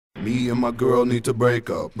Me and my girl need to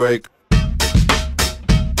break up. Break.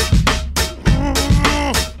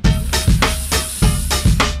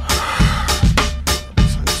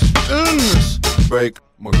 Break.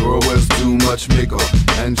 My girl wears too much makeup,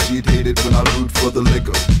 and she'd hate it when I root for the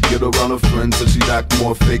liquor. Get around her friends and she'd act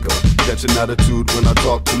more faker. Catch an attitude when I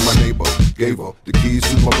talk to my neighbor. Gave her the keys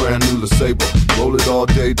to my brand new LeSabre. Roll it all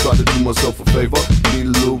day, try to do myself a favor.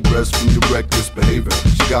 Need a little rest from your reckless behavior.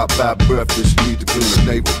 She got bad breath and she need to clean the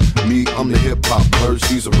navel. Me, I'm the hip-hop bird,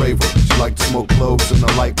 she's a raver. She like to smoke cloves and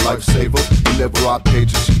I like lifesaver. Whenever I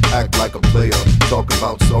page her, she act like a player. Talk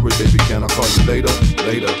about sorry baby, can I call you later?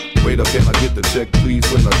 Later. Wait up, can I get the check please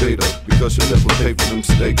when I date her? Because she'll never pay for them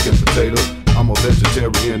steak and potatoes. I'm a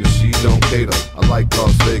vegetarian and she don't cater. I like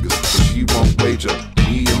Las Vegas, but she won't wager.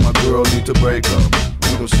 Me and my girl need to break up.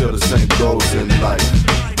 We don't share the same goals in life.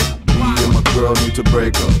 Me and my girl need to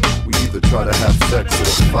break up. We either try to have sex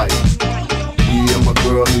or fight. Me and my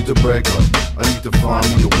girl need to break up. I need to find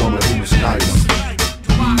me a woman who's nice.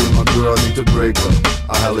 Me and my girl need to break up.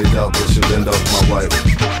 I highly doubt that she'll end up my wife.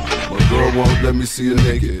 My girl won't let me see her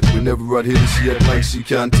naked. Whenever I hit her, she act like she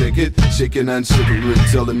can't take it. Shaking and shivering,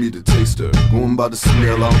 telling me to taste her. Going by the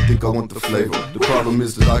smell, I don't think I want the flavor. The problem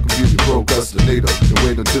is that I can be the procrastinator and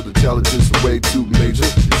wait until the challenges are way too major.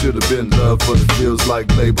 It should have been love, but it feels like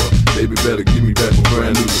labor. Baby, better give me back my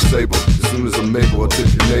brand new LeSabre. As soon as I'm able, I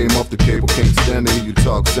take your name off the cable. Can't stand to hear you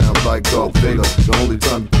talk, sound like Darth Vader. The only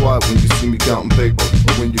time you're quiet when you see me counting paper,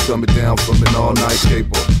 or when you're coming down from an all-night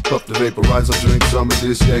caper. Puff the vaporizer, drink some of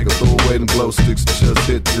this Jaeger. Throw away them glow sticks to just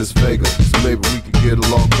hit this Vega. So maybe we can get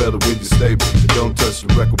along better when you're stable. And don't touch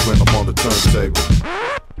the record when I'm on the turntable.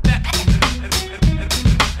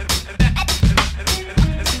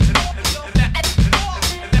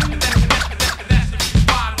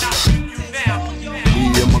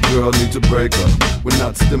 Me and my girl need to break up. We're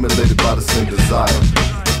not stimulated by the same desire.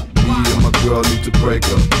 Me and my girl need to break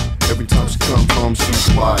up. Every time she comes home,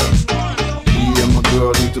 she's wired. Me and my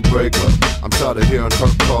girl need to break up. I'm tired of hearing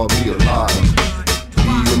her call me a liar.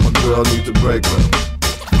 Me and my girl need to break up.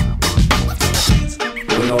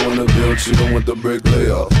 When I wanna build, she don't want the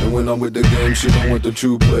bricklayer. And when I'm with the game, she don't want the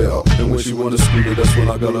true player. And when she want a scooter, that's when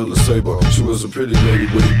I got a LeSabre. She was a pretty lady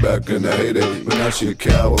way back in the heyday, but now she a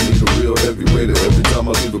cow, I need a real heavyweight. Every time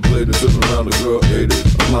I leave a plate and turn around, the girl hate it.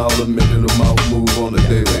 A mile a minute, a mouth move on the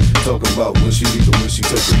daily. Talking about when she leave and when she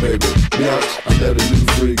take a baby. Yeah, I let a new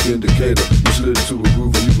freak indicator. We slid into a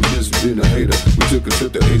groove and you were just being a hater. We took a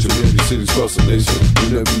trip to Asia, many cities across the nation.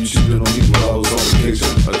 Whenever you cheated on me while I was on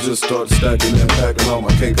vacation, I just started stacking and packing all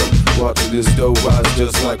my cake up. Watching this dough rise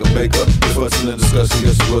just like a baker. The fussing and discussion,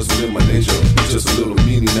 yes, it wasn't in my nature. It's just a little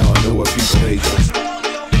meanie, now I know what people hate.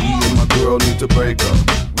 Me and my girl need to break up.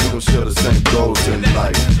 We don't share the same goals in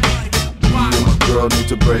life. Me and my girl need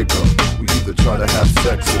to break up. We either try to have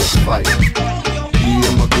sex or fight. Me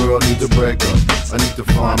and my girl need to break up. I need to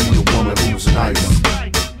find me a woman who's nice.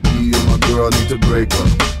 Me and my girl need to break up.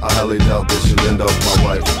 I highly doubt that she'll end up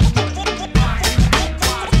my wife.